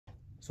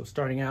So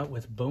starting out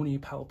with bony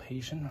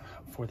palpation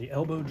for the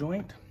elbow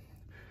joint.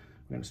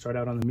 We're going to start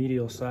out on the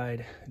medial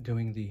side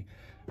doing the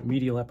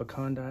medial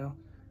epicondyle.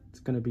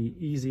 It's going to be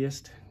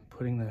easiest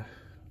putting the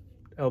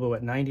elbow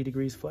at 90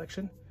 degrees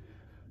flexion.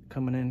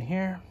 Coming in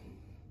here,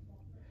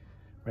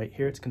 right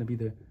here, it's going to be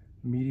the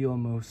medial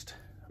most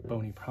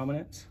bony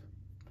prominence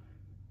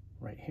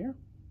right here.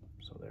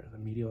 So there's the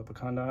medial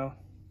epicondyle.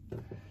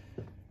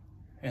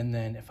 And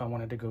then if I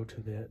wanted to go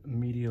to the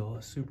medial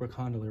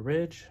supracondylar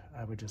ridge,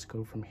 I would just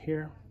go from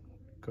here,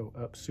 go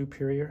up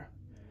superior,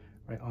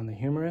 right on the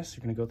humerus.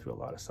 You're going to go through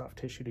a lot of soft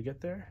tissue to get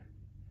there,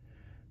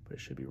 but it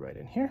should be right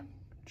in here,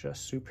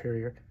 just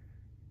superior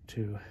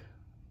to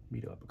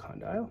medial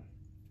epicondyle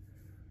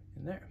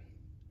in there.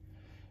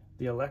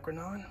 The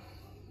olecranon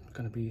is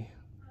going to be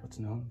what's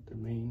known the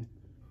main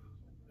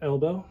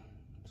elbow.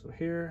 So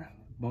here,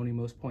 bony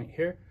most point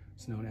here,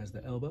 it's known as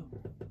the elbow.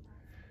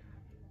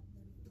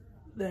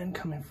 Then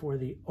coming for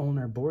the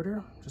ulnar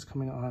border, just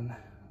coming on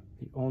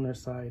the ulnar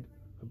side,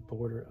 the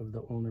border of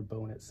the ulnar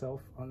bone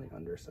itself on the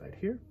underside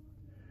here.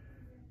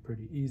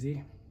 Pretty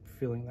easy,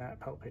 feeling that,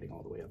 palpating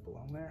all the way up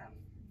along there,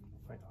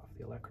 right off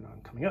the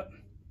olecranon coming up.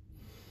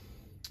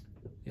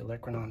 The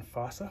olecranon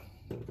fossa,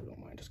 if you don't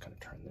mind, just kind of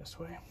turn this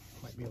way.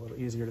 Might be a little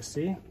easier to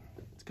see.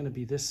 It's going to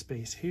be this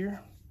space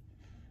here.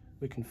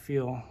 We can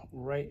feel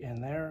right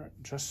in there,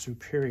 just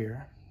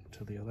superior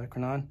to the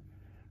olecranon,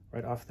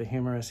 right off the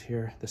humerus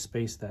here, the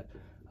space that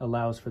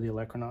allows for the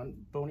olecranon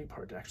bony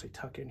part to actually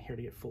tuck in here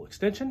to get full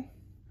extension.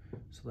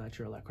 So that's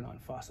your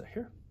olecranon fossa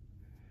here.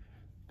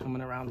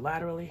 Coming around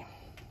laterally,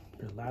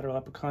 your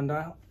lateral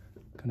epicondyle,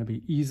 going to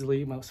be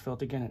easily most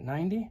felt again at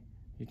 90.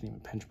 You can even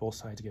pinch both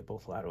sides to get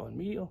both lateral and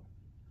medial.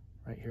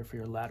 Right here for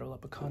your lateral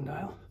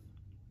epicondyle.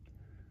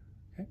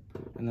 Okay.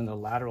 And then the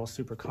lateral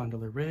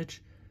supracondylar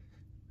ridge,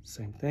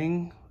 same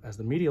thing as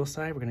the medial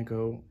side. We're going to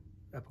go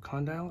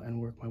epicondyle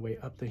and work my way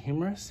up the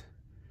humerus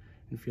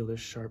and feel this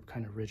sharp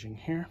kind of ridging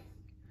here,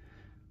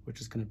 which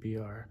is going to be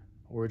our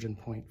origin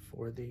point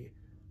for the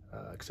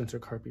extensor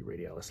carpi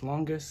radialis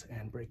longus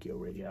and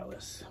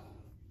brachioradialis.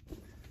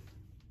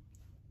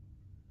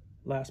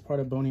 Last part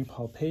of bony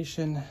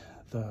palpation,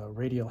 the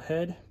radial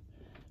head.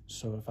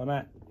 So if I'm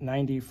at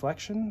 90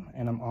 flexion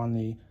and I'm on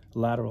the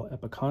lateral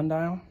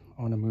epicondyle,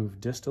 I want to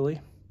move distally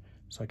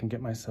so I can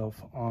get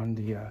myself on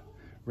the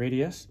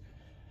radius.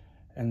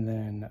 And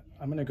then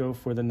I'm going to go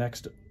for the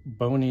next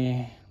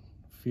bony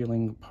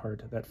feeling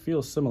part that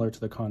feels similar to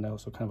the condyle,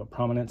 so kind of a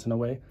prominence in a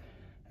way.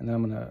 And then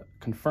I'm going to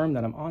confirm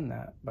that I'm on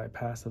that by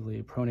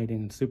passively pronating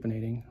and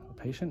supinating a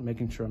patient,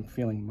 making sure I'm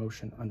feeling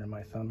motion under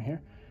my thumb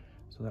here.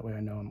 So that way I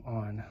know I'm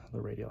on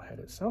the radial head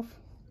itself.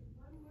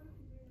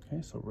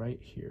 Okay, so right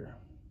here,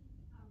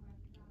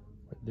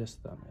 where this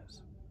thumb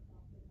is.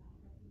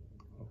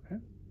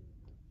 Okay,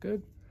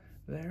 good,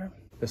 there.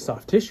 The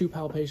soft tissue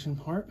palpation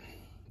part,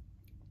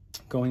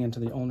 going into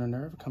the ulnar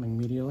nerve, coming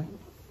medially.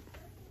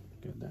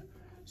 Good there.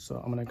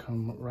 So I'm going to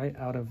come right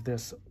out of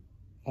this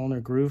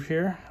ulnar groove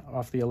here,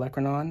 off the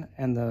olecranon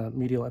and the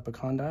medial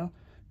epicondyle,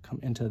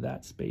 come into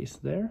that space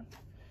there.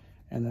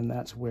 And then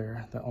that's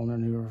where the ulnar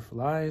nerve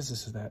lies.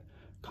 This is that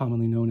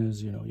commonly known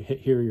as, you hit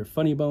here your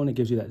funny bone, it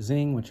gives you that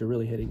zing. What you're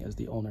really hitting is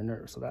the ulnar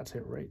nerve. So that's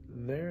it right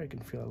there. I can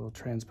feel a little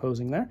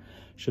transposing there.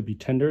 Should be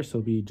tender, so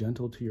be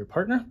gentle to your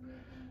partner.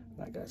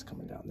 That guy's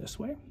coming down this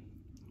way.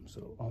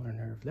 So ulnar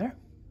nerve there.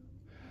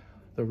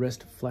 The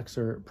wrist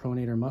flexor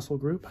pronator muscle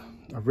group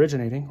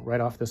originating right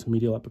off this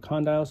medial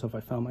epicondyle. So if I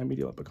found my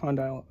medial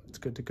epicondyle, it's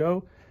good to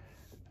go.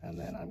 And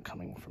then I'm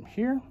coming from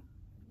here.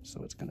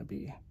 So it's going to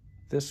be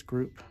this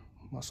group,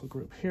 muscle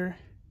group here,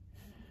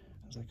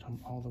 as I come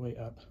all the way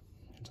up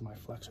into my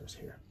flexors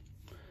here.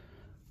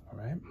 All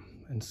right.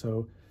 And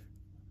so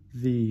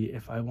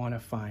if I want to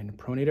find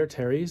pronator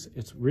teres,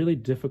 it's really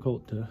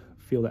difficult to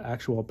feel the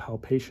actual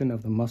palpation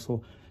of the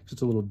muscle because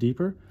it's a little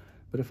deeper.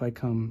 But if I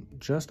come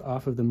just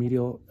off of the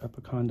medial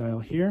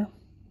epicondyle here,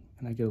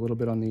 and I get a little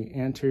bit on the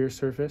anterior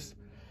surface,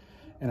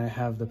 and I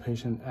have the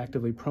patient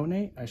actively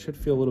pronate, I should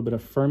feel a little bit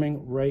of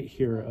firming right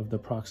here of the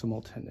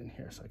proximal tendon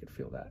here. So I could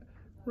feel that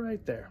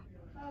right there.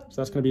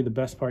 So that's going to be the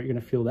best part. You're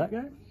going to feel that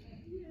guy.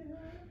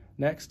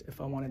 Next,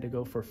 if I wanted to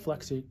go for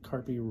flexi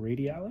carpi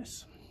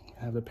radialis,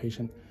 have the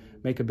patient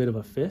make a bit of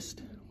a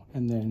fist,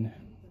 and then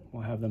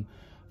we'll have them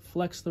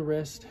flex the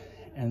wrist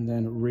and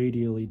then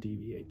radially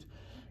deviate.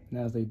 And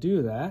as they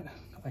do that,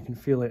 I can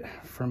feel it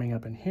firming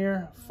up in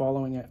here,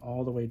 following it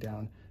all the way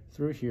down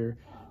through here,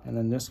 and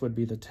then this would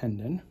be the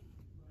tendon.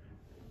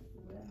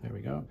 There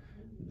we go.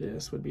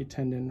 This would be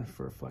tendon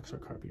for flexor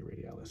carpi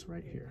radialis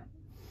right here.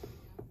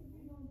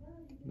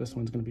 This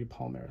one's going to be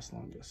palmaris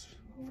longus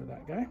for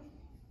that guy,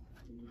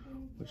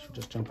 which we're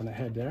just jumping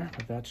ahead there,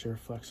 but that's your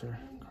flexor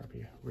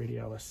carpi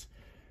radialis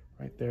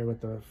right there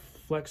with the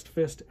flexed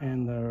fist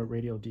and the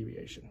radial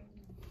deviation.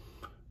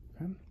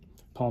 Okay.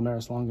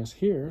 Palmaris longus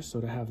here, so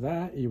to have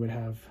that, you would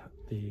have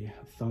the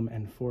thumb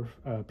and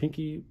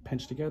pinky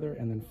pinched together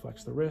and then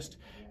flex the wrist,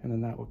 and then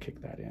that will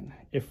kick that in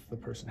if the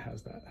person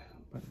has that,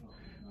 but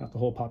not the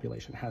whole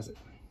population has it.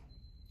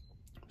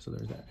 So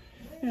there's that.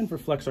 And for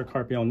flexor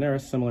carpi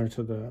ulnaris, similar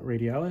to the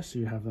radialis,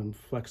 you have them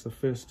flex the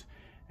fist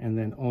and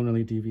then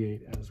ulnarly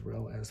deviate as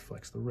well as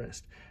flex the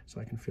wrist.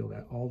 So I can feel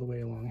that all the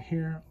way along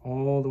here,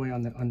 all the way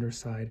on the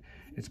underside.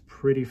 It's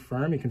pretty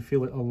firm. You can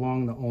feel it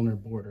along the ulnar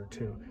border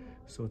too.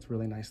 So it's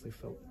really nicely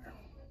felt there.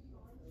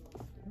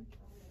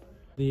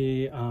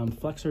 The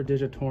flexor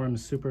digitorum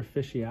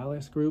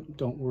superficialis group,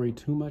 don't worry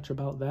too much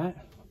about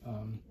that.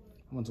 That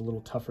one's a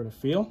little tougher to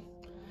feel,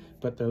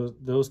 but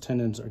those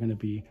tendons are going to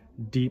be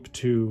deep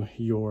to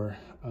your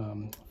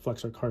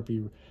flexor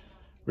carpi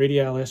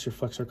radialis, your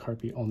flexor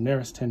carpi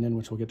ulnaris tendon,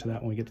 which we'll get to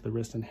that when we get to the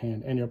wrist and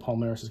hand, and your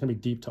palmaris is going to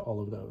be deep to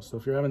all of those. So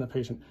if you're having the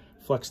patient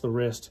flex the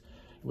wrist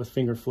with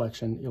finger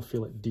flexion, you'll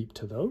feel it deep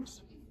to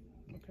those.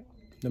 Okay.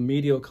 The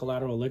medial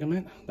collateral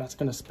ligament, that's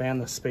going to span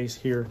the space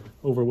here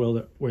over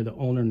where the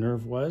ulnar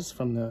nerve was,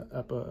 from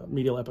the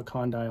medial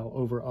epicondyle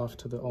over off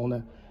to the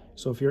ulna.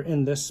 So if you're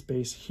in this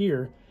space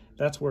here,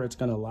 that's where it's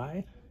going to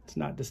lie. It's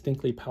not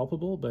distinctly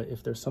palpable, but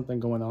if there's something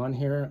going on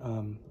here,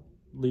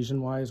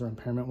 lesion-wise or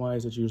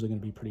impairment-wise, it's usually going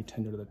to be pretty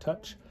tender to the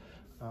touch,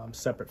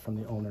 separate from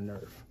the ulnar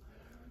nerve.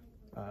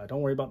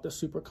 Don't worry about the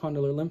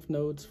supracondylar lymph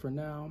nodes for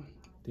now.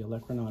 The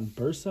olecranon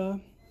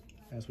bursa,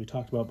 as we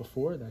talked about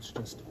before, that's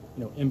just,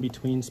 you know, in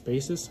between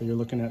spaces. So you're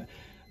looking at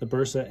the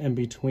bursa in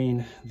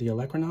between the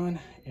olecranon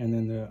and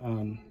then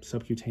the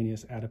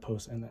subcutaneous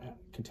adipose and the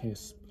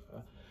cutaneous,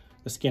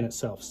 the skin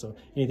itself. So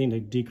anything to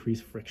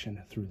decrease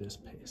friction through this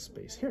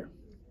space here.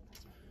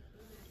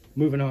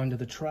 Moving on to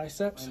the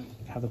triceps,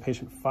 have the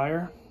patient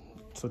fire,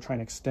 so try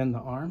and extend the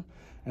arm.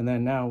 And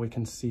then now we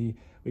can see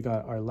we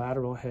got our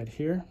lateral head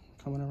here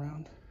coming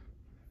around,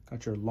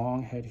 got your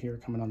long head here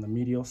coming on the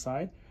medial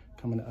side,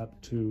 coming up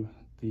to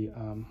the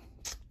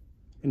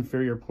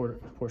inferior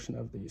portion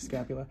of the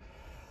scapula.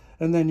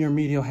 And then your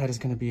medial head is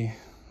going to be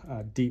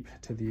deep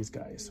to these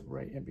guys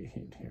right in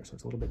between here. So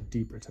it's a little bit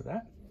deeper to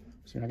that.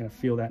 So you're not going to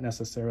feel that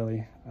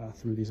necessarily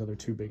through these other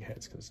two big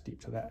heads because it's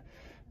deep to that.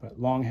 But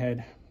long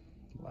head,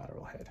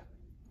 lateral head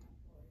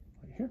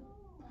right here.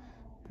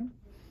 Okay.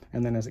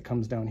 And then as it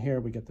comes down here,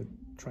 we get the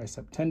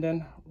tricep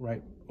tendon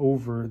right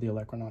over the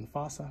olecranon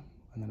fossa,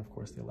 and then of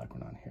course the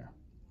olecranon here.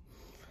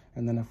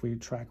 And then if we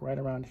track right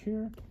around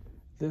here,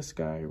 this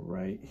guy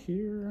right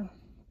here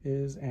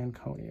is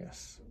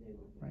anconeus,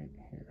 right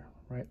here,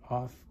 right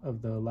off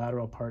of the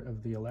lateral part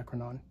of the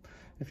olecranon.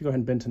 If you go ahead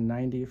and bend to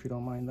 90, if you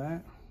don't mind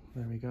that,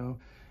 there we go.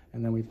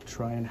 And then we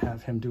try and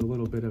have him do a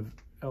little bit of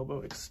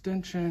elbow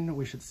extension.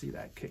 We should see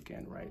that kick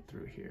in right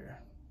through here.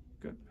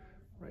 Good,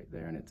 right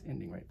there, and it's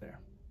ending right there.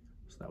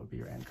 So that would be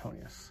your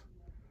anconeus.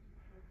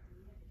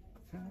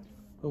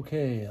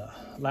 Okay,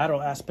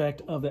 lateral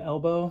aspect of the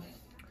elbow.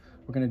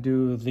 We're gonna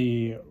do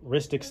the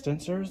wrist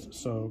extensors,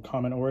 so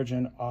common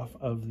origin off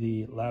of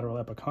the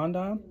lateral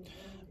epicondyle.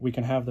 We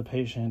can have the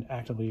patient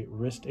actively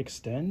wrist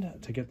extend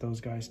to get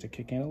those guys to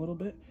kick in a little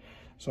bit.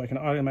 So I can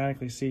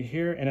automatically see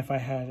here, and if I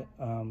had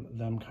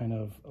them kind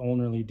of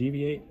ulnarly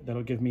deviate,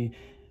 that'll give me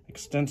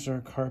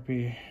extensor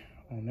carpi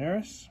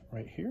ulnaris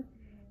right here.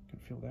 You can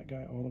feel that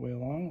guy all the way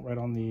along, right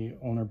on the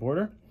ulnar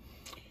border.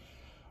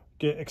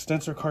 Get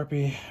extensor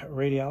carpi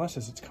radialis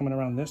as it's coming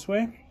around this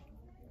way.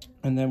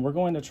 And then we're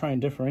going to try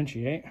and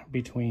differentiate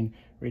between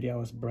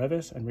radialis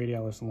brevis and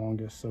radialis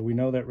longus. So we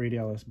know that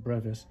radialis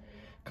brevis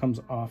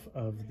comes off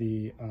of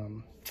the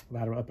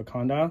lateral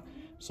epicondyle.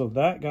 So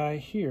that guy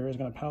here is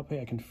going to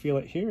palpate. I can feel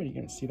it here, and you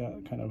can see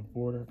that kind of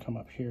border come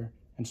up here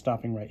and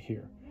stopping right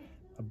here.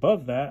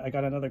 Above that, I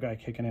got another guy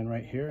kicking in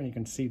right here, and you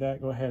can see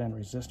that. Go ahead and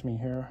resist me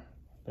here.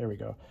 There we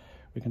go.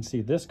 We can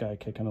see this guy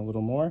kicking a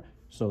little more.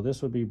 So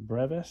this would be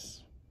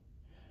brevis.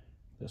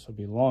 This would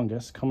be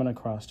longus coming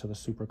across to the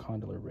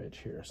supracondylar ridge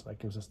here. So that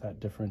gives us that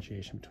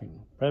differentiation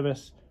between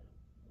brevis,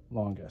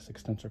 longus,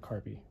 extensor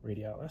carpi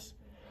radialis.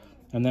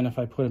 And then if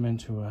I put him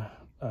into a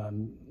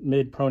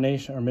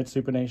mid-pronation or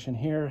mid-supination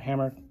here,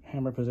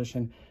 hammer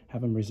position,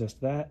 have him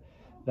resist that,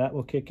 that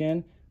will kick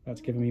in.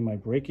 That's giving me my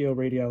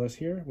brachioradialis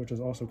here, which is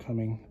also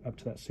coming up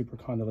to that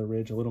supracondylar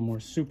ridge, a little more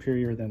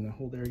superior than the,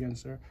 hold there again,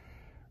 sir,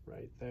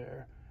 right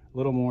there, a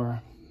little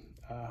more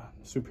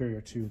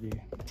superior to the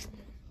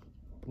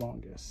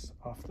longus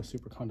off the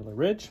supracondylar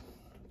ridge.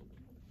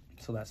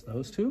 So that's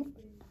those two.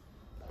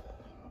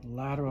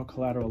 Lateral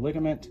collateral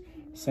ligament,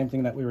 same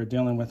thing that we were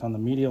dealing with on the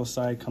medial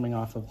side, coming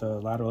off of the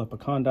lateral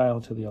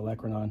epicondyle to the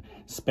olecranon,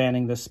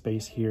 spanning this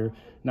space here,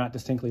 not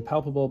distinctly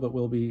palpable, but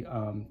will be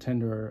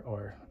tender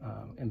or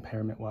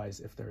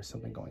impairment-wise if there's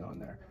something going on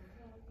there.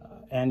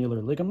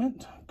 Annular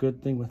ligament,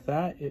 good thing with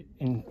that, it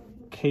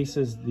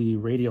encases the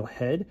radial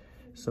head.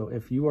 So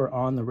if you are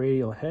on the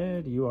radial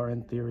head, you are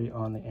in theory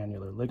on the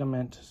annular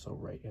ligament. So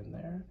right in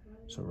there.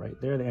 So right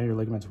there, the annular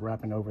ligament's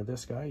wrapping over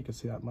this guy. You can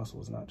see that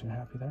muscle is not too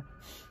happy there.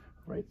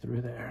 Right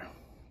through there.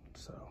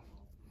 So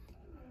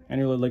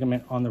annular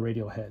ligament on the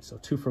radial head. So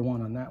 2 for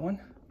 1 on that one.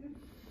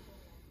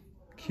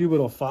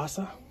 Cubital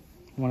fossa,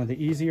 one of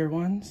the easier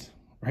ones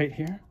right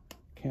here.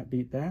 Can't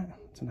beat that.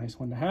 It's a nice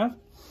one to have.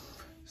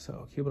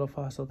 So cubital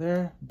fossa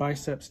there.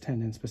 Biceps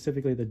tendon,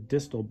 specifically the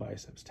distal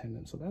biceps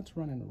tendon. So that's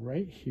running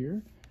right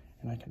here.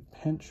 and I can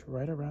pinch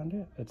right around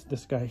it. It's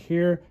this guy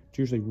here. It's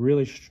usually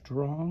really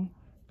strong.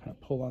 Kind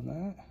of pull on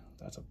that.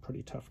 That's a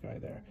pretty tough guy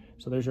there.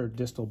 So there's your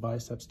distal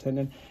biceps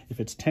tendon.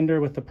 If it's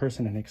tender with the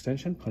person in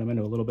extension, put them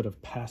into a little bit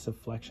of passive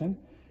flexion,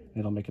 and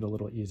it'll make it a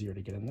little easier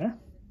to get in there.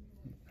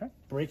 Okay.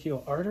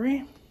 Brachial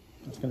artery,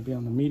 that's gonna be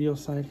on the medial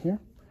side here.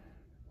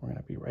 We're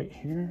gonna be right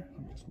here.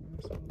 Let me just move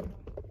this a little bit.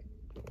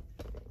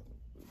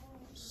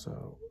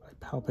 So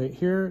I palpate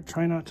here.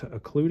 Try not to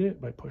occlude it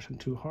by pushing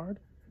too hard,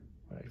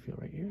 but I feel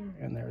right here,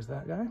 and there's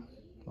that guy.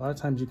 A lot of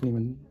times you can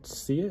even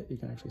see it. You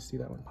can actually see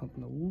that one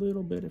pumping a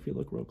little bit if you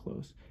look real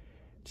close.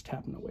 It's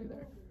tapping away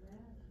there.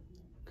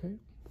 Okay.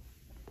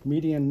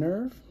 Median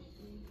nerve.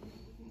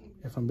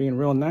 If I'm being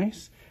real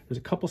nice, there's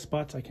a couple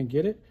spots I can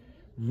get it.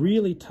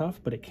 Really tough,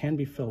 but it can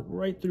be felt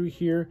right through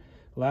here,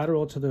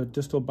 lateral to the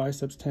distal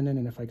biceps tendon.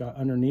 And if I got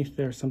underneath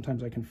there,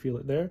 sometimes I can feel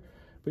it there.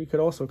 But you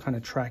could also kind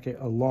of track it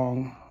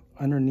along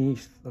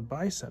underneath the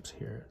biceps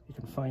here. You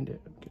can find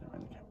it. Get it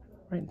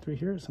right in through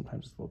here.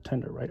 Sometimes it's a little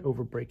tender, right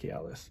over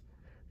brachialis.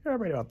 Yeah,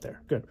 right up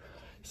there. Good.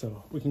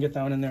 So we can get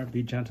that one in there.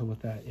 Be gentle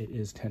with that. It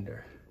is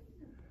tender.